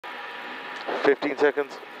15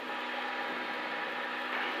 seconds.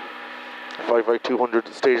 5 right 200,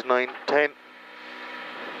 stage 9, 10.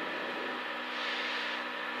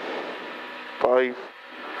 5,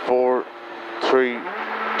 4, 3,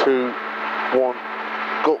 2, 1,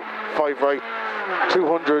 go. 5 right,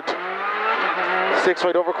 200, 6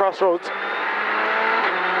 right over crossroads,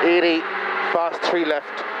 80, fast 3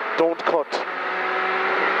 left, don't cut.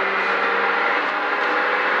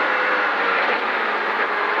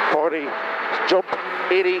 40, jump,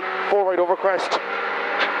 80, 4 right over crest,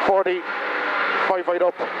 40, 5 right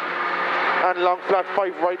up, and long flat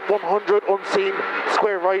 5 right, 100 unseen,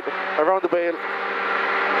 square right, around the bail,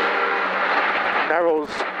 narrows,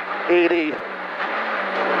 80,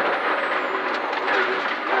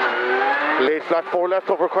 late flat 4 left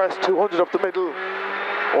over crest, 200 up the middle,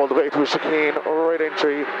 all the way to a chicane, right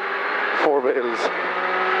entry, 4 bails.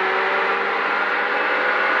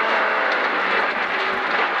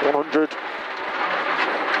 100,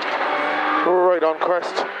 right on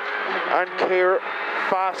crest, and care,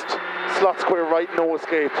 fast, slot square right, no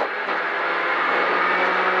escape.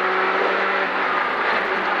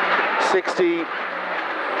 60,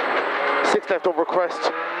 6 left over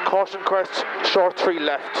crest, caution crest, short 3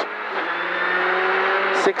 left.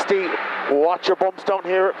 60, watch your bumps down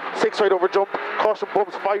here, 6 right over jump, caution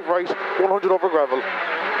bumps 5 right, 100 over gravel.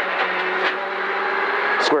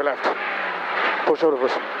 Square left, push out of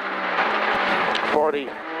it. 40,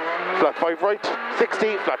 flat 5 right,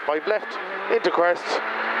 60, flat 5 left, into crest,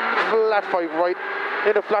 flat 5 right,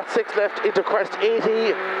 into flat 6 left, into crest,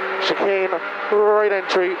 80, chicane, right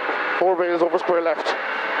entry, 4 bails over square left.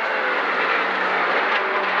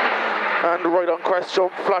 And right on crest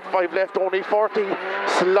jump, flat 5 left, only 40,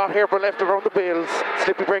 slot hairpin left around the bails,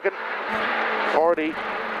 slippy braking, 40,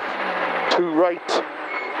 2 right,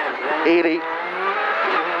 80,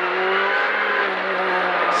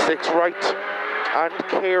 6 right, and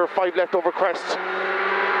care 5 left over crest,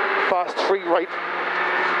 fast 3 right,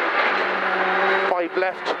 5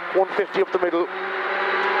 left, 150 up the middle,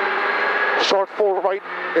 short 4 right,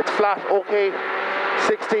 it's flat, okay,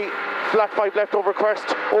 60, flat 5 left over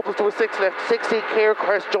crest, opens to a 6 left, 60, care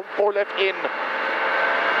crest, jump 4 left in,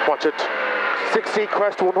 watch it, 60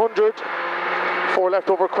 crest 100, 4 left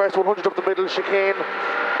over crest, 100 up the middle, chicane,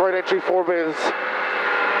 right entry 4 bails,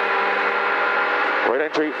 right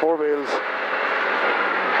entry 4 bails,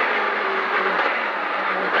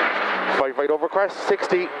 5 right over crest,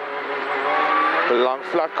 60, long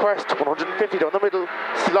flat crest, 150 down the middle,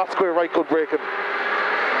 slot square right, good braking.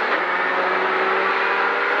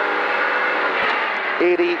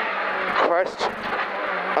 80, crest,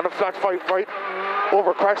 and a flat 5 right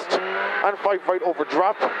over crest, and 5 right over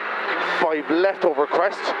drop, 5 left over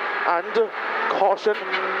crest, and caution,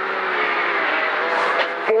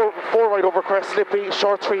 4 right over crest, slippy,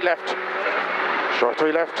 short 3 left, short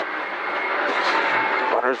 3 left,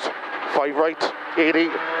 runners, 5 right, 80,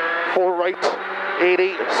 4 right,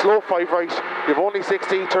 80, slow 5 right, you've only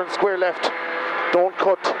 60, turn square left, don't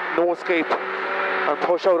cut, no escape, and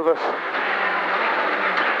push out of it.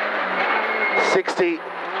 60,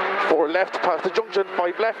 4 left, past the junction,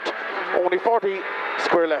 5 left, only 40,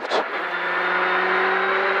 square left,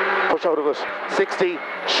 push out of it. 60,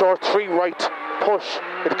 short 3 right, push,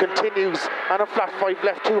 it continues, and a flat 5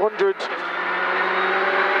 left, 200,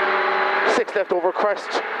 6 left over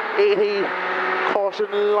crest, 80, caution,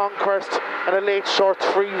 long crest, and a late short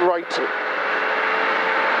 3 right,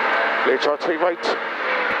 late short 3 right,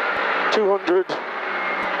 200,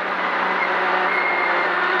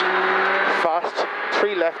 fast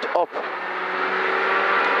 3 left up,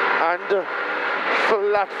 and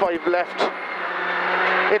flat 5 left,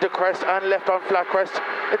 into crest, and left on flat crest,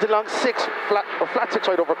 into long 6, flat 6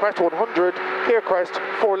 right over crest, 100, here crest,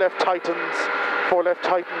 4 left tightens, 4 left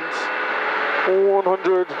tightens,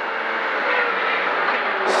 100,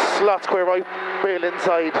 slot square right, bail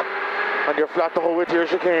inside, and you're flat the whole way to your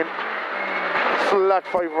chicane, flat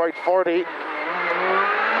 5 right, 40,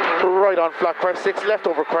 right on flat crest, 6 left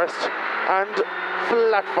over crest, and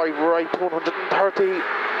flat 5 right, 130,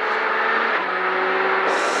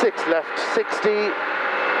 6 left, 60,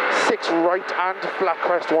 6 right and flat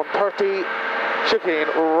crest, 130, chicane,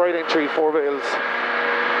 right entry, 4 bails,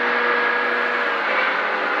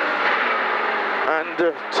 and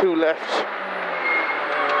 2 left,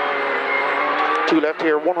 2 left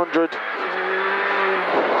here, 100,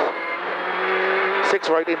 6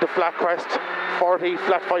 right into flat crest, 40,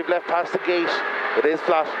 flat 5 left past the gate, it is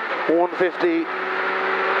flat, 150,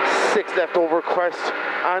 6 left over crest,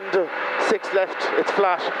 and 6 left, it's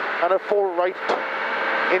flat, and a 4 right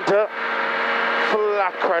into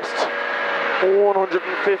flat crest,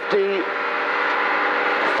 150,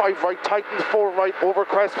 5 right, tightens 4 right, over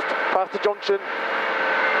crest, past the junction,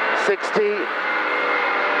 60,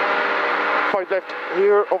 5 left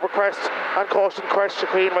here, over crest, and caution, crest,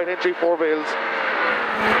 chicane, right entry, 4 bales.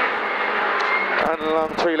 And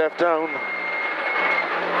along 3 left down,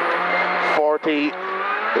 40,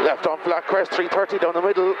 left on flat crest, 330 down the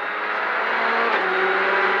middle.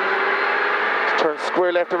 Turn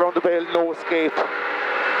square left around the bale, no escape.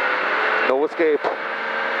 No escape.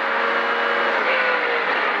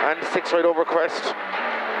 And 6 right over crest,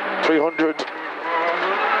 300.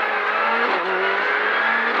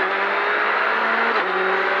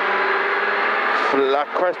 Flat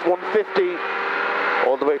crest, 150.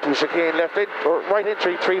 All the way to chicane, left in, or right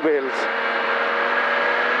entry, 3 bales.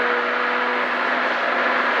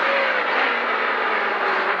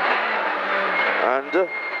 And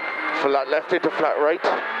flat left into flat right.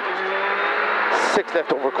 6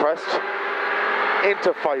 left over crest.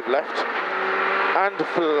 Into 5 left. And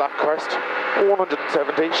flat crest.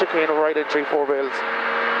 170. Chicane right entry, 4 bales.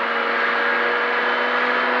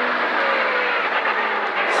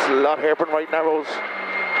 Slot hairpin right narrows.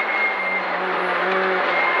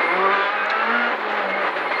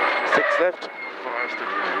 6 left.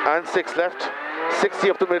 And 6 left. 60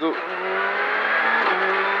 up the middle.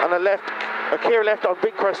 And a left. A care left on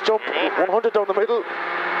big crest jump, 100 down the middle,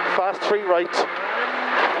 fast 3 right,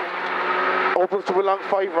 opens to a long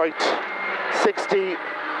 5 right, 60,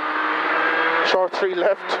 short 3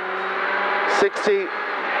 left, 60,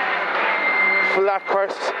 flat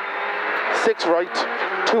crest, 6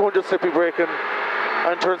 right, 200 slippy braking,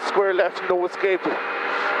 and turn square left, no escape,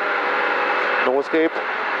 no escape,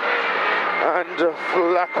 and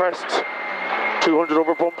flat crest, 200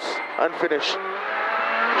 over bumps, and finish.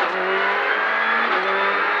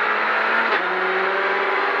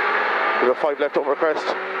 We've got 5 left over crest.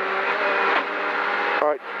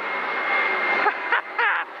 Alright.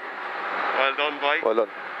 Well done, boy. Well done.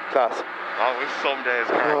 Class. Oh, it was some days,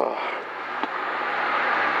 Carl.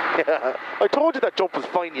 Yeah. I told you that jump was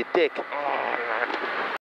fine, you dick. Oh.